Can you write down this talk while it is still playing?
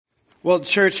Well,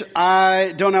 church,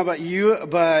 I don't know about you,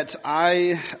 but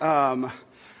I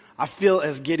feel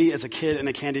as giddy as a kid in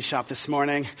a candy shop this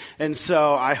morning. And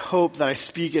so I hope that I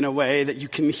speak in a way that you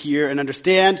can hear and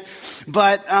understand.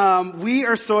 But we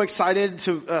are so excited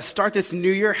to start this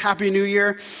new year. Happy New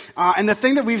Year. And the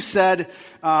thing that we've said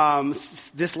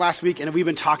this last week, and we've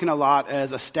been talking a lot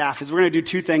as a staff, is we're going to do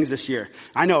two things this year.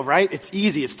 I know, right? It's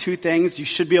easy. It's two things. You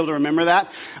should be able to remember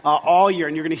that all year,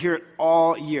 and you're going to hear it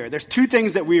all year. There's two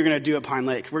things that we're going to do at Pine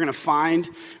Lake. We're going to find,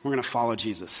 we're going to follow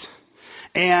Jesus.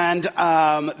 And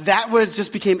that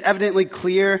just became evidently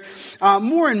clear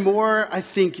more and more, I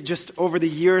think, just over the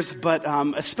years, but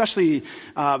especially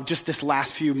just this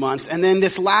last few months. And then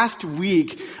this last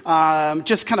week,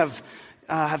 just kind of,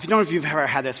 I don't know if you've ever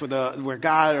had this where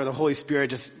God or the Holy Spirit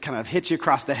just kind of hits you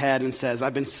across the head and says,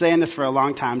 I've been saying this for a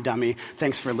long time, dummy.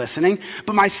 Thanks for listening.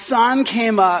 But my son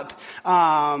came up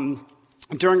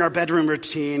during our bedroom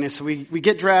routine. And so we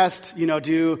get dressed,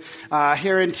 do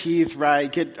hair and teeth, right,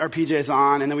 get our PJs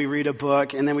on, and then we read a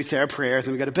book, and then we say our prayers,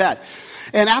 and we go to bed.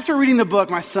 And after reading the book,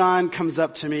 my son comes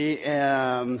up to me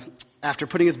after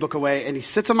putting his book away, and he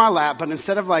sits on my lap, but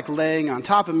instead of laying on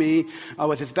top of me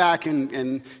with his back,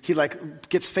 and he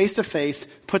gets face to face,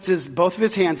 puts both of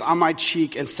his hands on my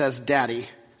cheek and says, "Daddy,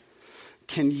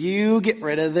 can you get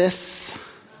rid of this?"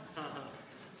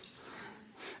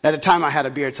 At the time I had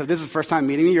a beard, so if this is the first time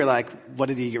meeting me, you're like, what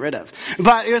did he get rid of?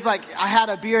 But it was I had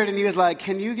a beard, and he was like,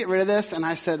 can you get rid of this? And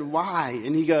I said, why?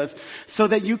 And he goes, so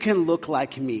that you can look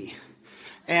like me.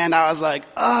 And I was like,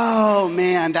 oh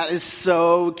man, that is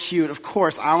so cute. Of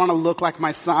course, I want to look like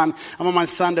my son. I want my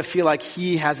son to feel like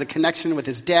he has a connection with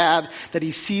his dad, that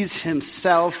he sees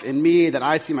himself in me, that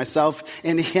I see myself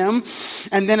in him.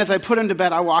 And then as I put him to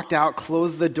bed, I walked out,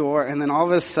 closed the door, and then all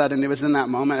of a sudden, it was in that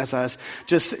moment as I was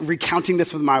just recounting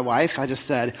this with my wife, I just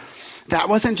said, that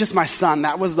wasn't just my son,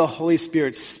 that was the Holy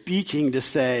Spirit speaking to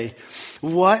say,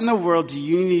 what in the world do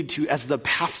you need to, as the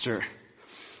pastor,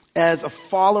 as a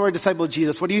follower, disciple of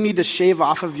Jesus, what do you need to shave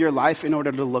off of your life in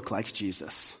order to look like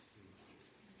Jesus?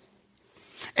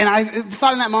 And I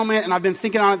thought in that moment, and I've been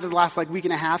thinking on it the last week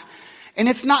and a half, and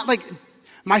it's not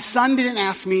my son didn't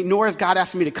ask me, nor has God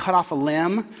asked me to cut off a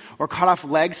limb or cut off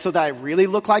legs so that I really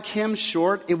look like him,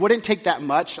 short. It wouldn't take that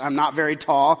much. I'm not very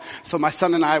tall, so my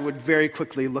son and I would very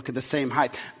quickly look at the same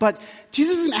height. But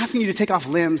Jesus isn't asking you to take off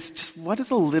limbs. Just what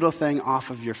is a little thing off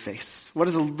of your face?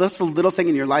 What's a little thing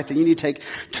in your life that you need to take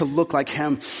to look like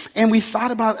him? And I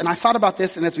thought about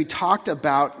this, and as we talked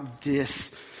about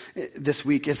this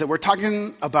week, is that we're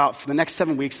talking about, for the next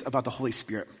 7 weeks, about the Holy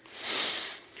Spirit.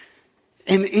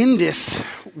 And in this,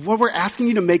 what we're asking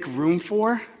you to make room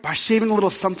for, by shaving a little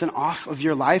something off of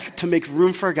your life to make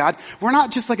room for God, we're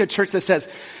not just like a church that says,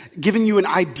 giving you an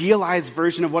idealized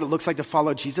version of what it looks like to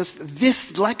follow Jesus.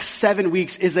 This next 7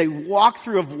 weeks is a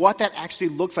walkthrough of what that actually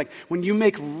looks like. When you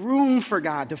make room for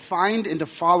God, to find and to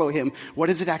follow him, what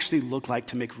does it actually look like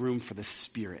to make room for the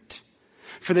Spirit?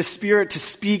 For the Spirit to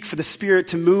speak, for the Spirit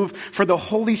to move, for the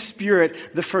Holy Spirit,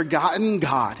 the forgotten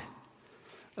God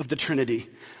of the Trinity,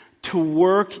 to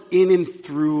work in and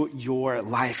through your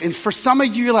life. And for some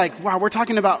of you, you're like, wow, we're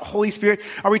talking about Holy Spirit.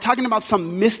 Are we talking about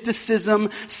some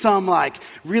mysticism, some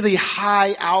really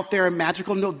high out there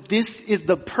magical? No, this is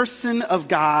the person of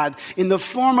God in the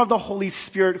form of the Holy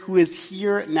Spirit who is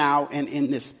here now and in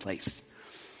this place.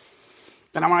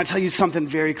 And I want to tell you something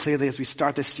very clearly as we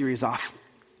start this series off.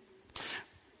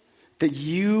 That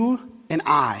you and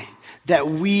I, that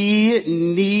we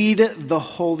need the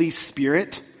Holy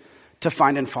Spirit to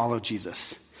find and follow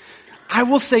Jesus. I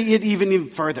will say it even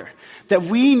further, that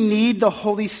we need the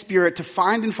Holy Spirit to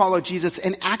find and follow Jesus,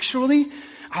 and actually,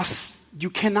 you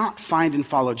cannot find and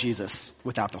follow Jesus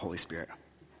without the Holy Spirit.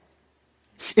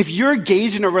 If you're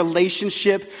engaged in a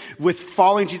relationship with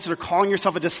following Jesus or calling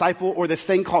yourself a disciple or this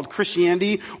thing called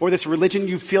Christianity or this religion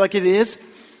you feel like it is,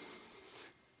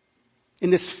 in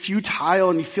this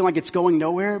futile and you feel like it's going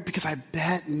nowhere, because I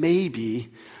bet maybe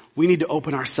we need to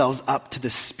open ourselves up to the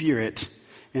Spirit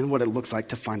and what it looks like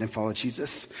to find and follow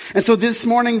Jesus. And so this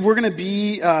morning we're going to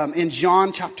be in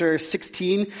John chapter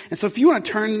 16. And so if you want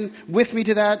to turn with me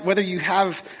to that, whether you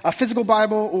have a physical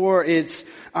Bible or it's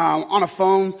on a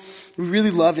phone, we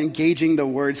really love engaging the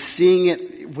Word, seeing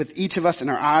it with each of us in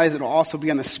our eyes. It'll also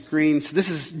be on the screen. So this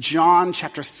is John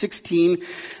chapter 16,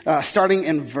 starting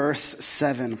in verse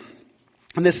 7.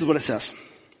 And this is what it says.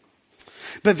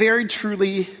 But very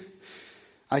truly,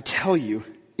 I tell you,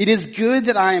 it is good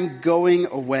that I am going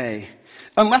away.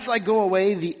 Unless I go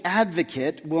away, the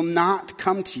advocate will not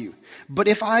come to you. But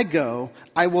if I go,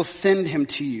 I will send him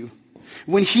to you.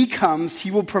 When he comes,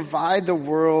 he will prove the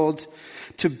world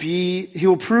to be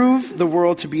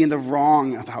in the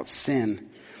wrong about sin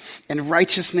and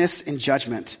righteousness and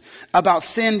judgment. About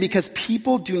sin, because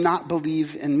people do not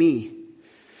believe in me.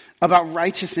 About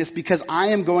righteousness, because I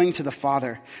am going to the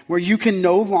Father, where you can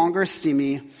no longer see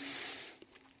me,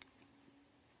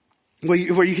 where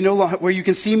you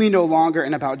can see me no longer,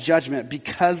 and about judgment,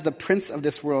 because the prince of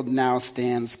this world now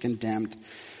stands condemned.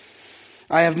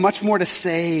 I have much more to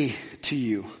say to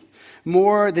you,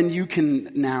 more than you can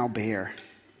now bear.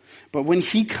 But when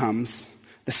he comes,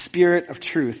 the Spirit of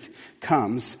truth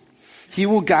comes, he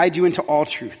will guide you into all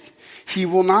truth. He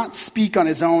will not speak on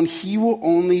his own. He will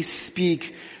only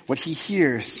speak what he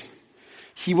hears.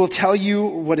 He will tell you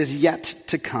what is yet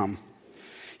to come.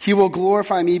 He will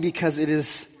glorify me, because it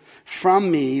is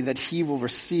from me that he will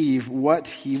receive what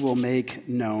he will make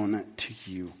known to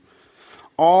you.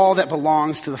 All that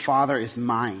belongs to the Father is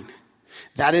mine.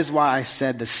 That is why I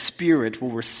said the Spirit will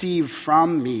receive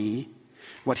from me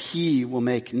what he will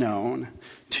make known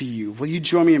to you. Will you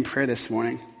join me in prayer this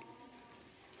morning?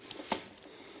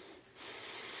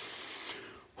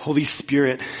 Holy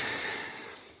Spirit,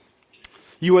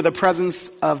 you are the presence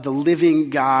of the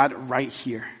living God right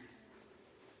here.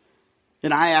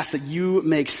 And I ask that you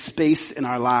make space in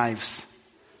our lives.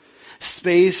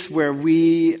 Space where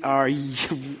we are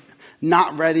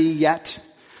not ready yet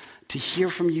to hear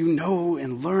from you, know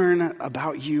and learn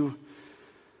about you,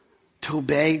 to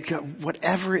obey, God,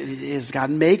 whatever it is.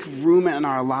 God, make room in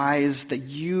our lives that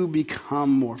you become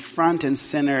more front and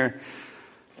center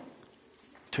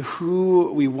to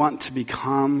who we want to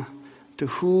become, to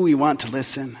who we want to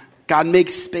listen. God, make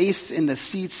space in the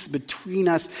seats between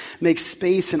us. Make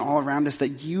space in all around us,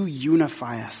 that you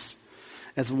unify us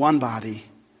as one body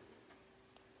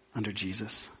under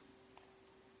Jesus.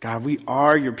 God, we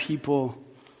are your people.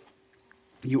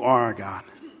 You are our God.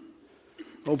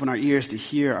 Open our ears to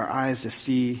hear, our eyes to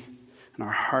see, and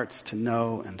our hearts to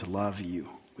know and to love you.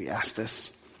 We ask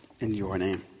this in your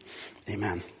name.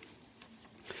 Amen.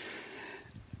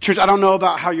 Church, I don't know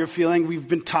about how you're feeling. We've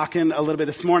been talking a little bit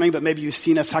this morning, but maybe you've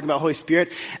seen us talking about Holy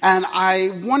Spirit. And I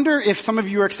wonder if some of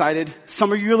you are excited,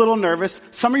 some of you are a little nervous,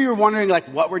 some of you are wondering like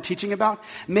what we're teaching about.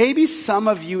 Maybe some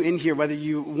of you in here, whether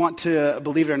you want to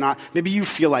believe it or not, maybe you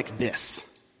feel like this.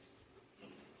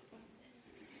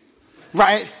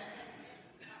 Right?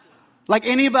 Like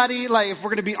anybody, like if we're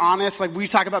going to be honest, like we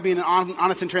talk about being an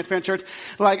honest and transparent church.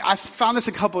 Like I found this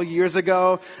a couple of years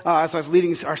ago as I was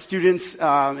leading our students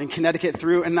in Connecticut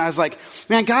through, and I was like,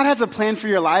 man, God has a plan for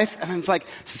your life. And it's like,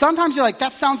 sometimes you're like,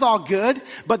 that sounds all good.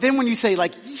 But then when you say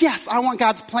like, yes, I want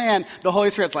God's plan, the Holy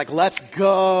Spirit's like, let's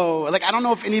go. Like, I don't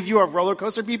know if any of you are roller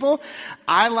coaster people.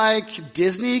 I like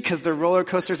Disney because their roller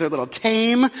coasters are a little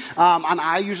tame. And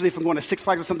I usually, if I'm going to Six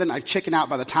Flags or something, I chicken out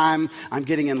by the time I'm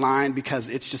getting in line because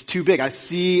it's just too big. I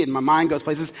see and my mind goes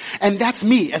places. And that's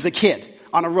me as a kid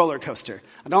on a roller coaster.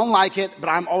 I don't like it, but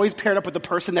I'm always paired up with the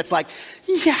person that's like,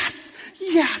 yes,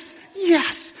 yes,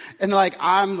 yes. And like,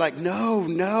 I'm like, no,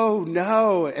 no,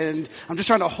 no. And I'm just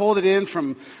trying to hold it in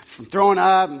from throwing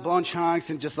up and blowing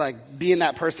chunks and just like being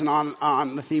that person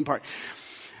on the theme park.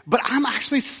 But I'm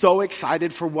actually so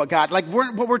excited for what God, like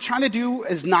what we're trying to do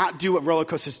is not do what roller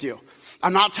coasters do.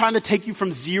 I'm not trying to take you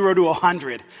from 0 to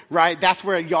 100, right? That's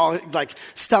where y'all, like,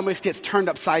 stomachs gets turned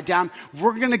upside down.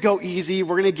 We're going to go easy.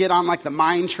 We're going to get on, like, the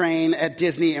mine train at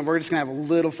Disney, and we're just going to have a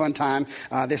little fun time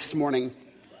this morning.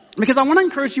 Because I want to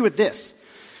encourage you with this.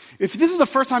 If this is the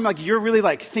first time, like, you're really,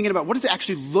 like, thinking about what does it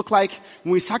actually look like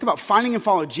when we talk about finding and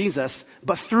follow Jesus,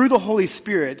 but through the Holy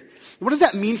Spirit, what does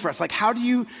that mean for us? Like, how do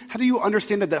you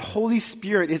understand that the Holy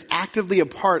Spirit is actively a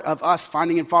part of us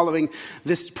finding and following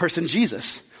this person,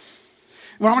 Jesus?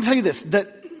 Well, I want to tell you this,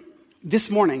 that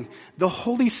this morning, the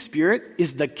Holy Spirit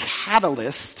is the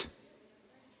catalyst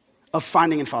of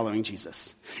finding and following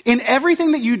Jesus. In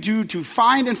everything that you do to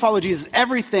find and follow Jesus,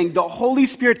 everything, the Holy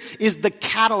Spirit is the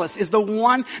catalyst, is the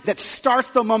one that starts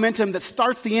the momentum, that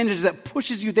starts the engines, that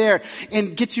pushes you there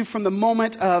and gets you from the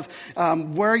moment of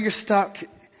where you're stuck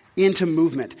into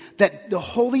movement. That the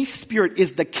Holy Spirit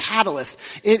is the catalyst.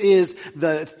 It is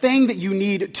the thing that you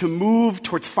need to move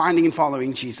towards finding and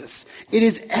following Jesus. It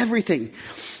is everything.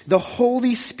 The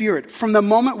Holy Spirit, from the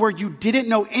moment where you didn't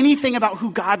know anything about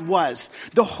who God was,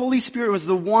 the Holy Spirit was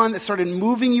the one that started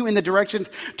moving you in the directions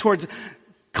towards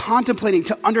contemplating,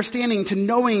 to understanding, to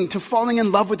knowing, to falling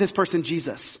in love with this person,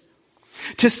 Jesus.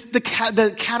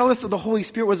 The catalyst of the Holy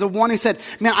Spirit was the one who said,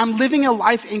 man, I'm living a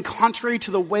life in contrary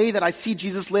to the way that I see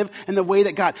Jesus live and the way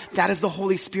that God, that is the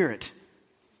Holy Spirit.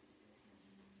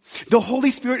 The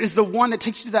Holy Spirit is the one that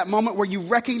takes you to that moment where you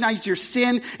recognize your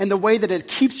sin and the way that it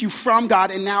keeps you from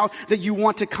God, and now that you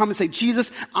want to come and say,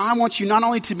 Jesus, I want you not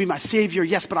only to be my Savior,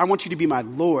 yes, but I want you to be my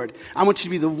Lord. I want you to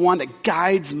be the one that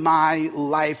guides my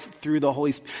life through the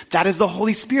Holy Spirit. That is the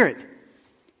Holy Spirit.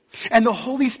 And the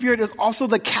Holy Spirit is also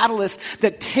the catalyst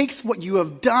that takes what you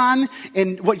have done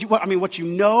and what you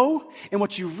know and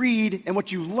what you read and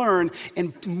what you learn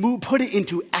and put it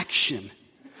into action.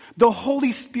 The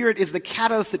Holy Spirit is the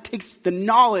catalyst that takes the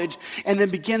knowledge and then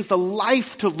begins the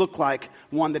life to look like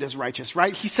one that is righteous,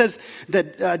 right? He says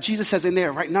that, Jesus says in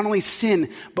there, right, not only sin,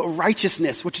 but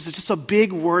righteousness, which is just a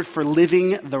big word for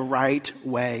living the right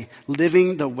way,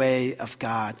 living the way of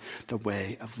God, the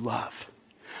way of love.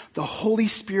 The Holy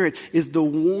Spirit is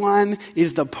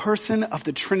the person of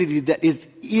the Trinity that is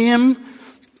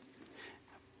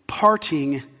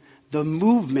imparting the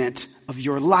movement of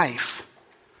your life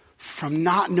from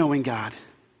not knowing God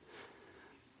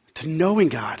to knowing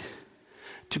God,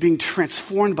 to being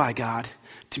transformed by God,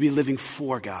 to be living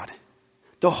for God.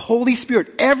 The Holy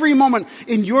Spirit, every moment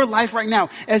in your life right now,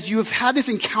 as you have had this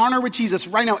encounter with Jesus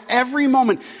right now, every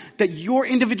moment that your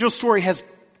individual story has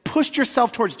pushed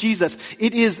yourself towards Jesus,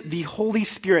 it is the Holy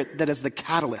Spirit that is the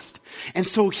catalyst. And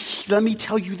so let me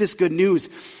tell you this good news.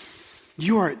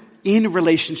 You are in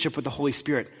relationship with the Holy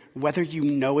Spirit, whether you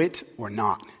know it or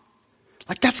not.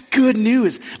 Like, that's good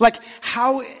news. Like,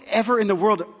 however in the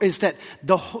world is that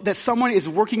someone is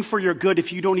working for your good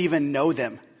if you don't even know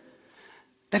them?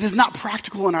 That is not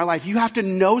practical in our life. You have to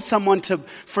know someone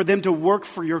for them to work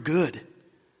for your good.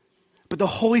 But the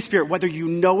Holy Spirit, whether you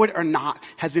know it or not,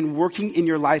 has been working in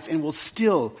your life and will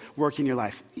still work in your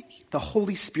life. The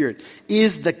Holy Spirit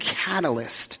is the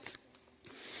catalyst.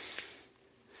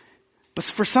 But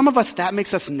for some of us, that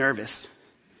makes us nervous.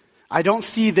 I don't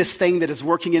see this thing that is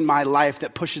working in my life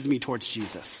that pushes me towards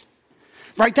Jesus.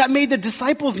 Right? That made the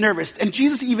disciples nervous. And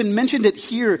Jesus even mentioned it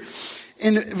here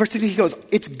in verse 16. He goes,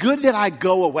 it's good that I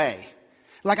go away.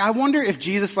 Like, I wonder if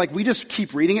Jesus, like, we just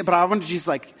keep reading it, but I wonder if Jesus,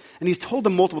 like, and he's told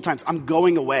them multiple times, I'm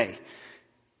going away.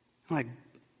 I'm like,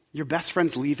 your best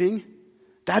friend's leaving?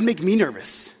 That'd make me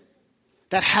nervous.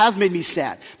 That has made me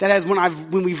sad. That has,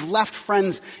 when we've left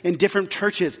friends in different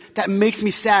churches, that makes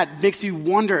me sad, makes me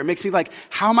wonder. It makes me like,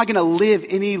 how am I going to live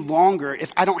any longer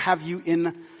if I don't have you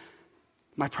in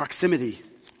my proximity?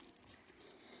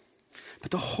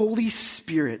 But the Holy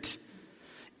Spirit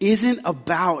isn't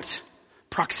about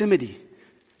proximity.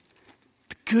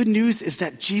 The good news is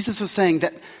that Jesus was saying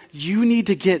that you need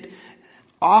to get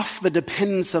off the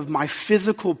dependence of my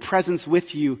physical presence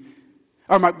with you,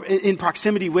 or in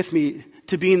proximity with me,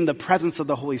 to be in the presence of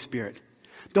the Holy Spirit.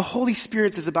 The Holy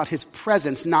Spirit is about his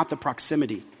presence, not the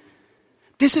proximity.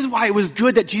 This is why it was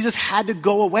good that Jesus had to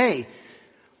go away.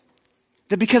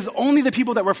 That because only the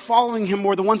people that were following him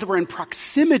were the ones that were in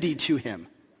proximity to him.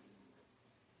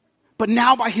 But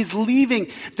now by his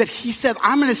leaving, that he says,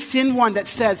 I'm going to send one that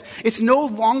says, it's no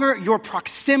longer your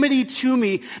proximity to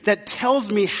me that tells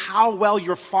me how well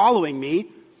you're following me,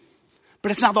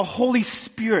 but it's now the Holy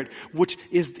Spirit which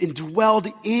is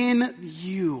indwelled in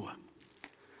you.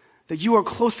 That you are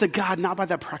close to God, not by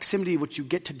that proximity which you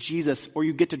get to Jesus, or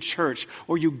you get to church,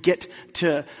 or you get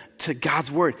to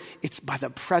God's Word. It's by the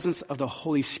presence of the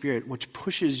Holy Spirit which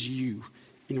pushes you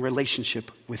in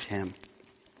relationship with him.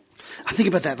 I think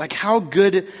about that, like how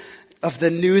good of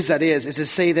the news that is to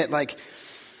say that, like,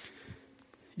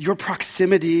 your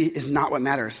proximity is not what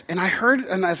matters. And I heard,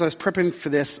 and as I was prepping for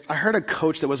this, I heard a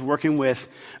coach that was working with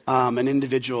an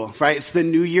individual, right? It's the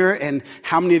new year, and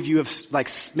how many of you have, like,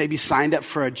 maybe signed up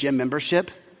for a gym membership?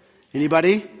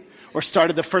 Anybody? Or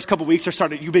started the first couple weeks,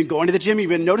 you've been going to the gym, you've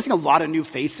been noticing a lot of new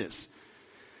faces.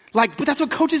 Like, but that's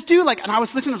what coaches do. Like, and I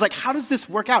was listening, I was like, how does this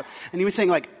work out? And he was saying,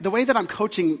 like, the way that I'm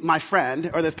coaching my friend,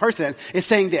 or this person, is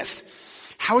saying this.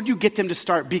 How would you get them to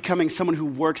start becoming someone who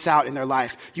works out in their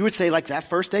life? You would say, like, that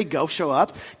first day, go, show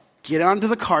up, get onto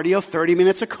the cardio, 30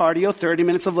 minutes of cardio, 30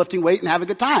 minutes of lifting weight, and have a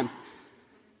good time.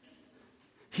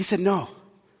 He said, no.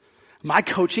 My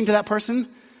coaching to that person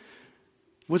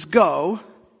was go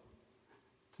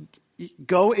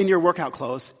in your workout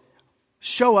clothes,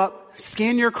 show up,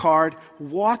 scan your card,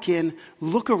 walk in,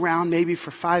 look around maybe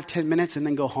for 5-10 minutes, and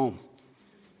then go home.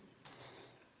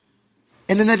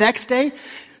 And then the next day,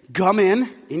 come in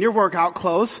your workout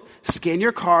clothes, scan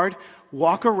your card,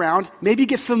 walk around, maybe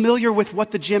get familiar with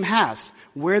what the gym has,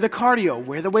 where the cardio,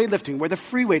 where the weightlifting, where the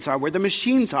free weights are, where the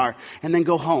machines are, and then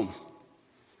go home.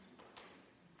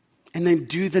 And then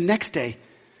do the next day.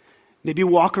 Maybe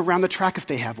walk around the track if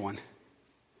they have one.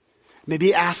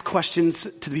 Maybe ask questions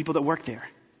to the people that work there,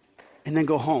 and then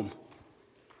go home.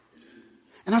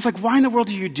 And I was like, why in the world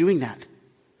are you doing that?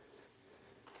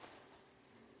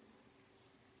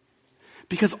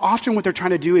 Because often what they're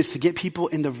trying to do is to get people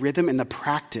in the rhythm and the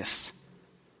practice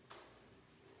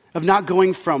of not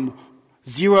going from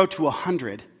 0 to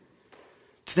 100.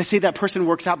 So they say that person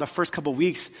works out the first couple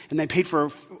weeks and they paid for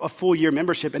a full year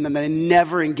membership and then they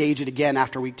never engage it again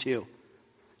after week 2.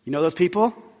 You know those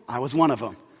people? I was one of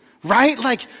them. Right?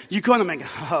 Like, you go and I'm like,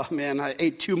 oh man, I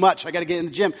ate too much. I got to get in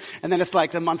the gym. And then it's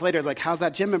like a month later, it's like, how's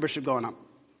that gym membership going up?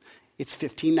 It's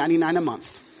 $15.99 a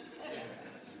month.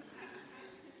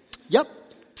 Yep.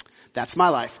 That's my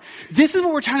life. This is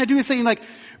what we're trying to do, is saying like,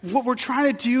 what we're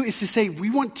trying to do is to say, we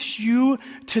want you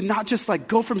to not just like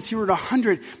go from 0 to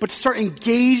 100, but to start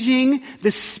engaging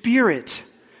the Spirit.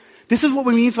 This is what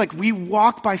it means, like we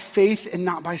walk by faith and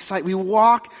not by sight. We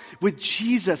walk with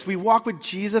Jesus. We walk with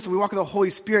Jesus. We walk with the Holy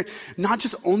Spirit, not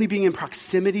just only being in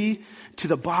proximity to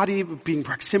the body, being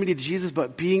proximity to Jesus,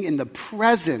 but being in the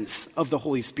presence of the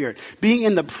Holy Spirit. Being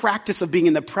in the practice of being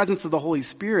in the presence of the Holy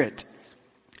Spirit.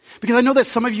 Because I know that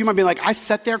some of you might be like, I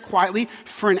sat there quietly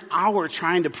for an hour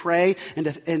trying to pray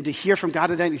and to hear from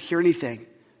God, and I didn't hear anything.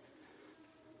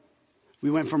 We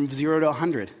went from 0 to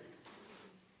 100.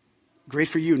 Great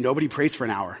for you. Nobody prays for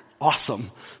an hour.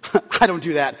 Awesome. I don't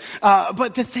do that.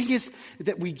 But the thing is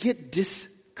that we get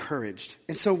discouraged.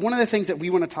 And so one of the things that we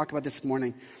want to talk about this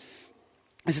morning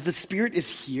is that the Spirit is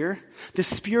here. The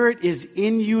Spirit is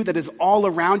in you, that is all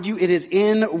around you. It is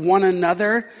in one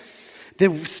another.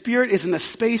 The Spirit is in the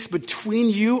space between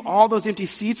you, all those empty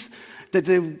seats, that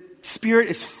the Spirit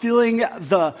is filling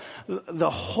the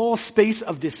whole space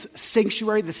of this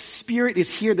sanctuary. The Spirit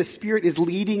is here. The Spirit is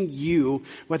leading you,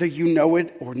 whether you know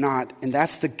it or not. And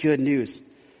that's the good news.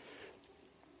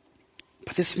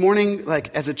 But this morning,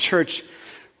 like as a church,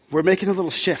 we're making a little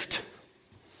shift.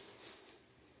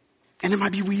 And it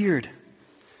might be weird.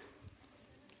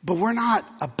 But we're not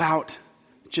about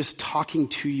just talking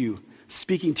to you,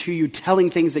 speaking to you,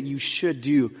 telling things that you should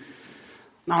do.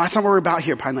 No, that's not what we're about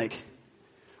here, Pine Lake.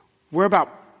 We're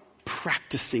about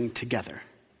practicing together.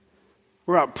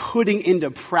 We're about putting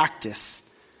into practice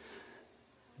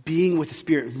being with the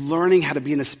Spirit, learning how to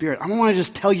be in the Spirit. I don't want to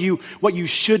just tell you what you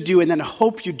should do and then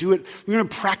hope you do it. We're going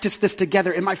to practice this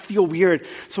together. It might feel weird.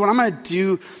 So what I'm going to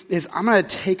do is I'm going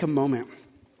to take a moment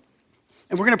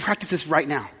and we're going to practice this right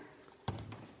now.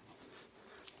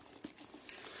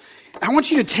 I want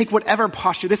you to take whatever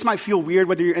posture. This might feel weird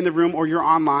whether you're in the room or you're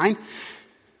online.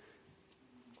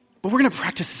 But we're going to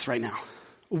practice this right now.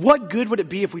 What good would it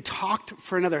be if we talked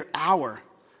for another hour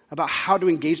about how to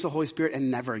engage the Holy Spirit and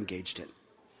never engaged it?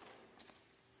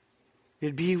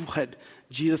 It'd be what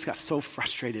Jesus got so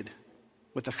frustrated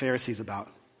with the Pharisees about.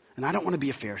 And I don't want to be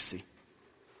a Pharisee.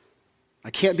 I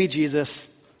can't be Jesus.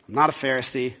 I'm not a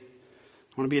Pharisee.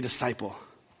 I want to be a disciple.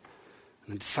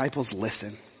 And the disciples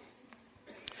listen.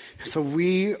 So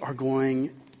we are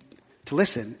going to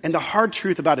listen. And the hard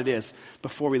truth about it is,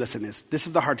 before we listen, is this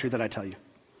is the hard truth that I tell you.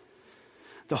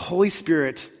 The Holy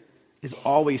Spirit is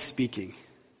always speaking.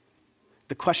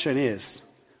 The question is,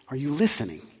 are you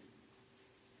listening?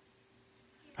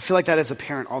 I feel like that as a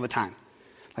parent all the time.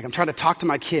 Like I'm trying to talk to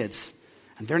my kids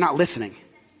and they're not listening.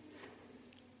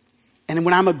 And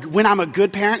when I'm a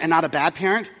good parent and not a bad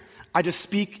parent, I just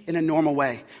speak in a normal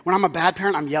way. When I'm a bad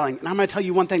parent, I'm yelling. And I'm going to tell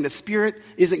you one thing, the Spirit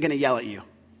isn't going to yell at you.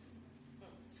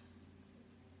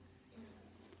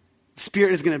 The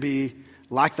Spirit is going to be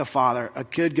like the Father, a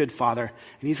good, good Father,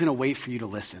 and He's going to wait for you to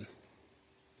listen.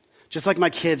 Just like my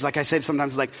kids, like I said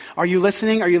sometimes, like, are you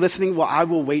listening? Are you listening? Well, I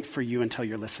will wait for you until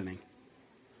you're listening.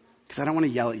 Because I don't want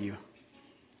to yell at you.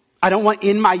 I don't want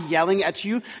in my yelling at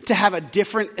you to have a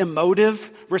different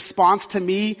emotive response to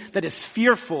me that is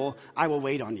fearful. I will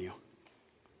wait on you.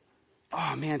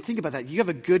 Oh man, think about that. You have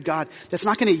a good God that's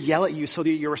not going to yell at you so that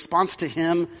your response to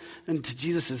Him and to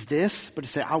Jesus is this, but to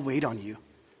say, I'll wait on you.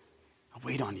 I'll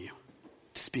wait on you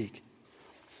to speak.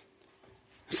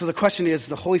 So the question is,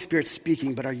 the Holy Spirit's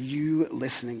speaking, but are you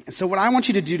listening? And so what I want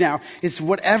you to do now is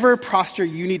whatever posture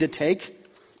you need to take.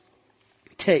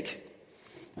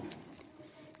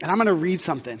 And I'm going to read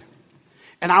something.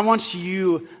 And I want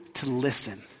you to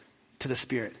listen to the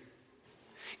Spirit.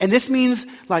 And this means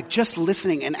like just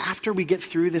listening. And after we get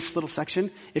through this little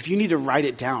section, if you need to write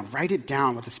it down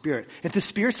with the Spirit. If the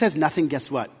Spirit says nothing, guess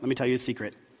what? Let me tell you a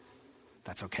secret.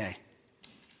 That's okay.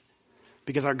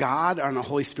 Because our God, our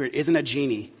Holy Spirit, isn't a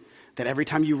genie that every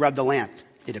time you rub the lamp,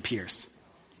 it appears.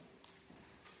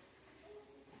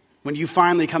 When you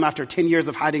finally come after 10 years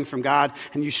of hiding from God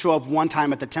and you show up one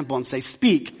time at the temple and say,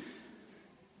 speak.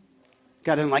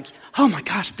 God isn't like, oh my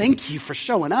gosh, thank you for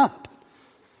showing up.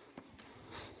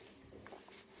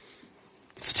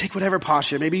 So take whatever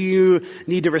posture. Maybe you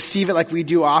need to receive it like we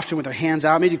do often with our hands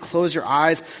out. Maybe you close your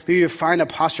eyes. Maybe you find a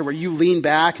posture where you lean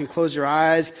back and close your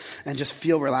eyes and just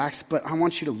feel relaxed. But I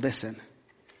want you to listen.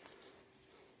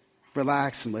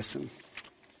 Relax and listen.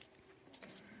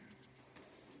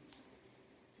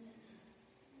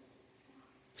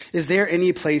 Is there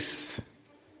any place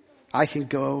I can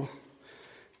go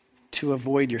to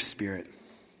avoid your spirit?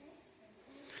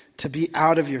 To be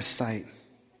out of your sight?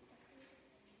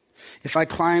 If I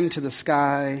climb to the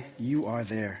sky, you are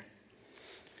there.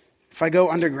 If I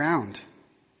go underground,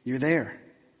 you're there.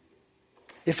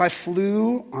 If I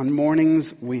flew on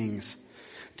morning's wings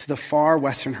to the far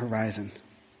western horizon,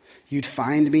 you'd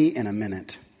find me in a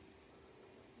minute.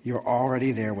 You're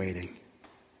already there waiting.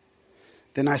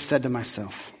 Then I said to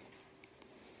myself,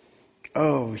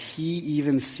 oh, he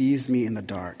even sees me in the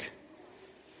dark.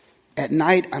 At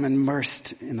night, I'm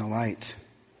immersed in the light.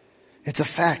 It's a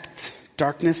fact.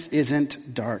 Darkness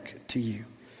isn't dark to you.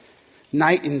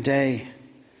 Night and day,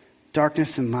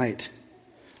 darkness and light,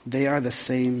 they are the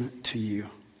same to you.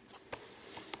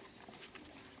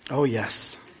 Oh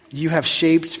yes, you have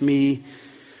shaped me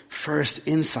first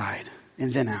inside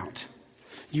and then out.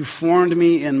 You formed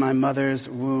me in my mother's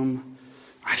womb.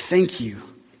 I thank you,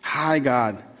 high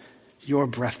God, you're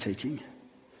breathtaking.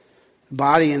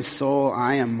 Body and soul,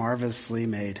 I am marvelously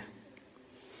made.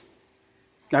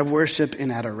 I worship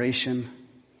in adoration.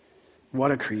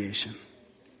 What a creation.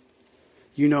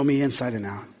 You know me inside and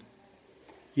out.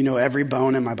 You know every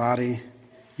bone in my body.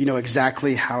 You know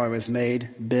exactly how I was made,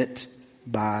 bit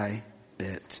by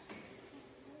bit.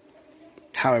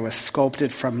 How I was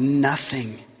sculpted from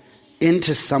nothing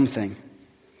into something.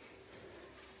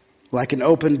 Like an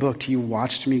open book, you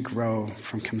watched me grow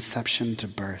from conception to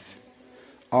birth.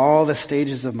 All the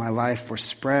stages of my life were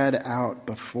spread out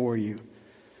before you.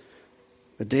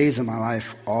 The days of my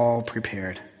life all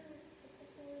prepared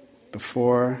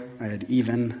before I had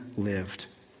even lived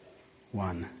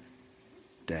one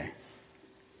day.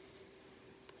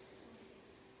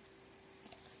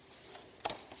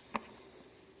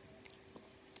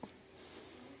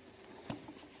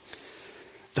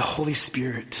 The Holy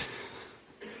Spirit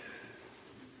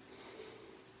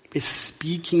is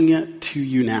speaking to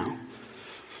you now.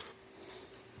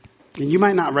 And you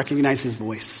might not recognize his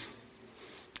voice.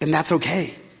 And that's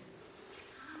okay.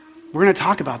 We're going to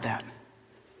talk about that.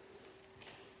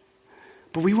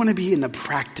 But we want to be in the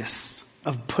practice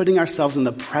of putting ourselves in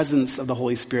the presence of the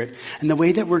Holy Spirit. And the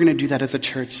way that we're going to do that as a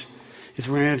church is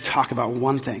we're going to talk about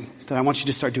one thing that I want you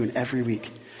to start doing every week.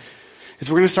 Is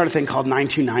we're going to start a thing called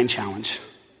 929 Challenge.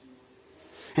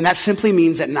 And that simply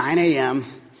means at 9 a.m.,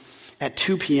 at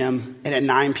 2 p.m., and at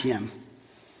 9 p.m.,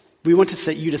 we want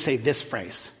you to say this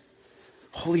phrase.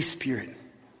 Holy Spirit,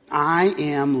 I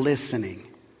am listening.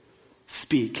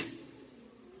 Speak.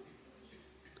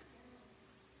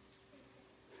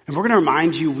 And we're going to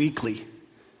remind you weekly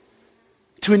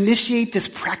to initiate this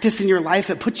practice in your life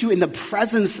that puts you in the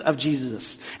presence of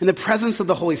Jesus, in the presence of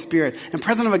the Holy Spirit, and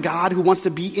presence of a God who wants to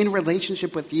be in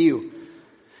relationship with you.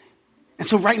 And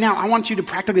so right now, I want you to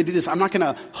practically do this. I'm not going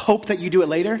to hope that you do it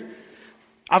later.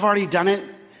 I've already done it.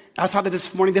 I thought that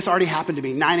this morning, this already happened to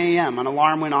me. 9 a.m., an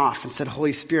alarm went off and said,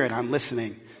 Holy Spirit, I'm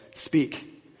listening. Speak.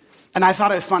 And I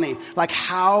thought it was funny, like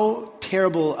how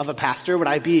terrible of a pastor would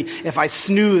I be if I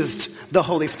snoozed the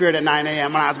Holy Spirit at 9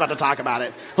 a.m. when I was about to talk about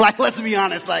it? Like, let's be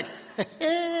honest, like,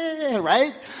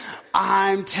 right?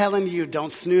 I'm telling you,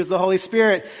 don't snooze the Holy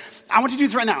Spirit. I want you to do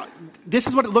this right now. This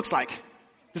is what it looks like.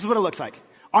 This is what it looks like.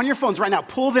 On your phones right now,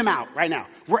 pull them out right now.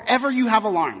 Wherever you have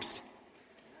alarms.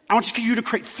 I want you to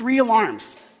create 3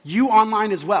 alarms. You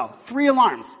online as well. 3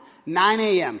 alarms. 9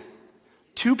 a.m.,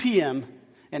 2 p.m.,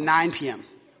 and 9 p.m.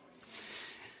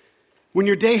 When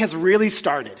your day has really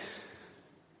started,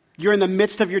 you're in the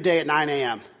midst of your day at 9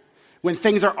 a.m., when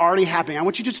things are already happening, I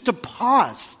want you just to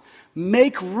pause,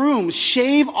 make room,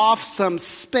 shave off some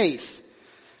space,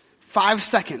 5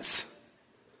 seconds,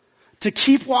 to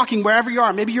keep walking wherever you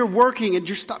are. Maybe you're working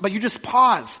and but you just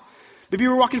pause. Maybe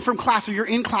you're walking from class or you're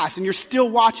in class and you're still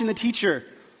watching the teacher.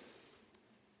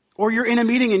 Or you're in a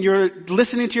meeting and you're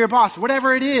listening to your boss,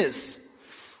 whatever it is.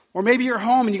 Or maybe you're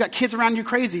home and you got kids around you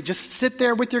crazy. Just sit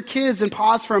there with your kids and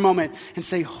pause for a moment and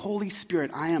say, Holy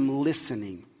Spirit, I am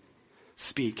listening.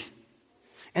 Speak.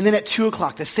 And then at 2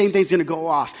 o'clock, the same thing's going to go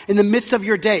off. In the midst of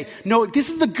your day. No,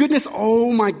 this is the goodness.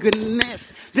 Oh my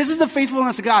goodness. This is the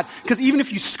faithfulness of God. Because even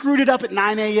if you screwed it up at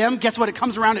 9 a.m., guess what? It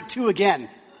comes around at 2 again.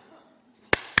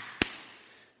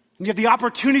 And you have the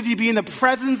opportunity to be in the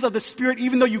presence of the Spirit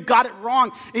even though you got it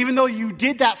wrong. Even though you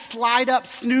did that slide up,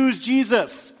 snooze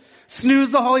Jesus. Snooze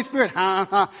the Holy Spirit.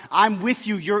 I'm with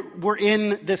you. We're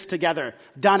in this together.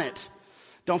 Done it.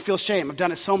 Don't feel shame. I've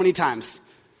done it so many times.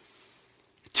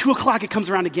 2 o'clock, it comes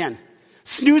around again.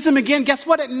 Snooze them again. Guess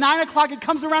what? At 9 o'clock, it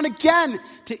comes around again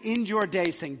to end your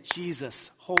day saying,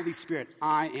 Jesus, Holy Spirit,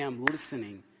 I am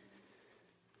listening.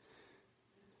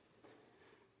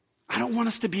 I don't want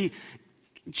us to be,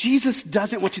 Jesus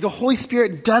doesn't want you, the Holy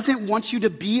Spirit doesn't want you to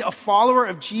be a follower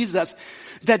of Jesus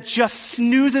that just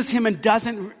snoozes him and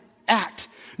doesn't act.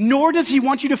 Nor does he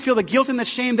want you to feel the guilt and the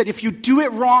shame that if you do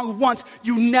it wrong once,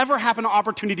 you never have an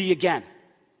opportunity again.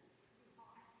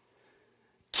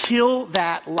 Kill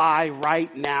that lie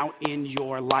right now in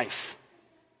your life.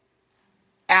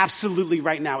 Absolutely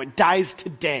right now. It dies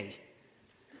today.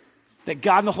 That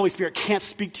God and the Holy Spirit can't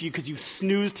speak to you because you've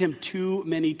snoozed him too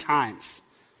many times.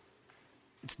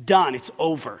 It's done. It's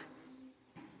over.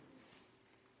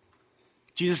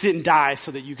 Jesus didn't die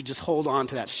so that you could just hold on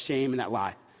to that shame and that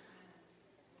lie.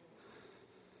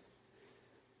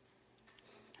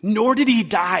 Nor did he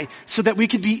die so that we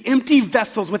could be empty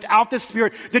vessels without the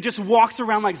Spirit that just walks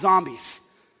around like zombies.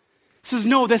 It says,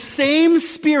 no, the same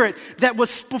Spirit that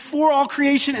was before all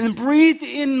creation and breathed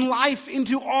in life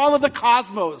into all of the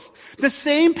cosmos, the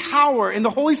same power in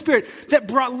the Holy Spirit that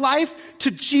brought life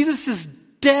to Jesus'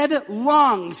 dead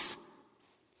lungs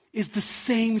is the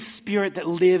same Spirit that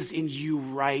lives in you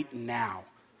right now.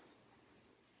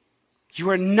 You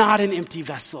are not an empty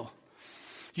vessel.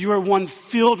 You are one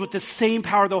filled with the same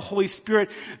power of the Holy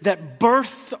Spirit that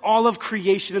birthed all of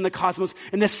creation in the cosmos,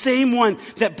 and the same one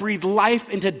that breathed life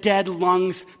into dead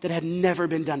lungs that had never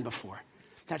been done before.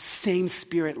 That same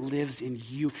Spirit lives in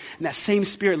you, and that same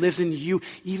Spirit lives in you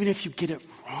even if you get it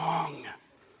wrong.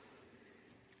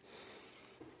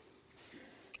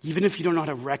 Even if you don't know how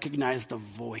to recognize the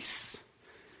voice.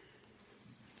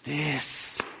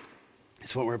 This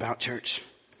is what we're about, church.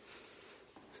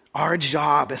 Our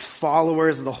job as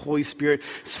followers of the Holy Spirit,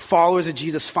 as followers of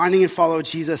Jesus, finding and follow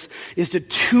Jesus, is to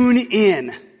tune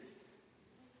in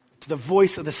to the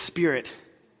voice of the Spirit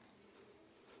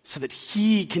so that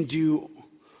he can do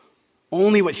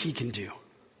only what he can do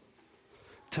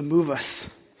to move us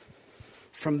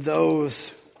from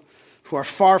those who are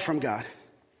far from God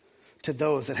to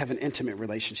those that have an intimate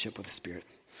relationship with the Spirit.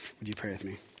 Would you pray with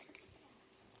me?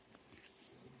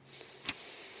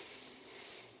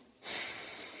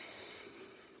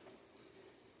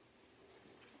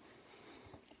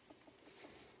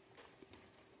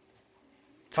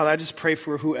 Father, I just pray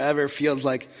for whoever feels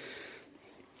like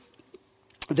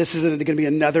this isn't going to be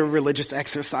another religious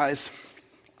exercise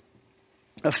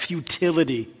of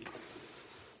futility.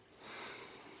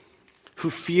 Who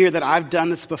fear that I've done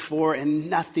this before and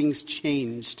nothing's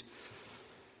changed.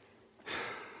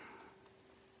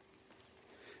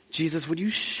 Jesus, would you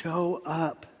show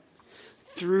up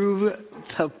through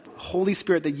the Holy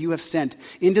Spirit that you have sent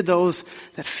into those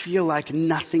that feel like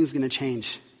nothing's going to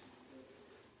change?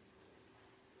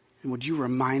 And would you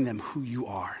remind them who you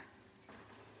are?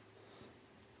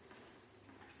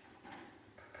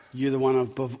 You're the one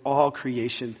above all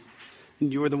creation.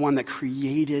 And you're the one that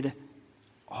created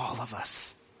all of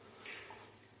us.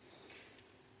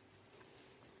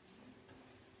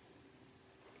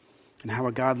 And how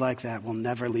a God like that will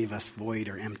never leave us void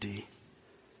or empty.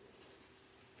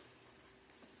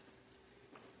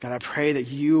 God, I pray that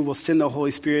you will send the Holy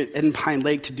Spirit in Pine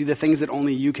Lake to do the things that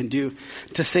only you can do.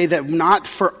 To say that not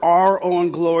for our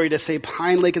own glory, to say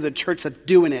Pine Lake is a church that's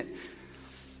doing it.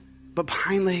 But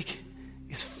Pine Lake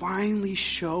is finally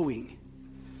showing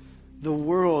the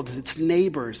world, its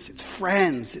neighbors, its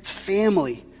friends, its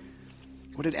family,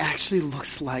 what it actually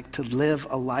looks like to live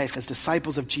a life as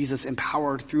disciples of Jesus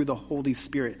empowered through the Holy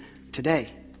Spirit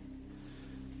today.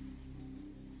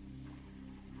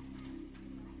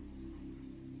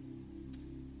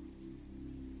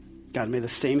 God, may the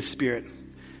same Spirit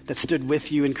that stood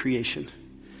with you in creation,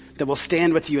 that will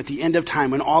stand with you at the end of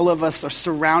time when all of us are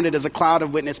surrounded as a cloud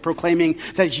of witness proclaiming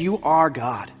that you are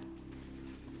God.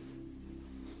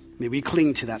 May we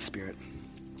cling to that Spirit.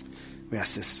 We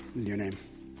ask this in your name.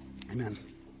 Amen.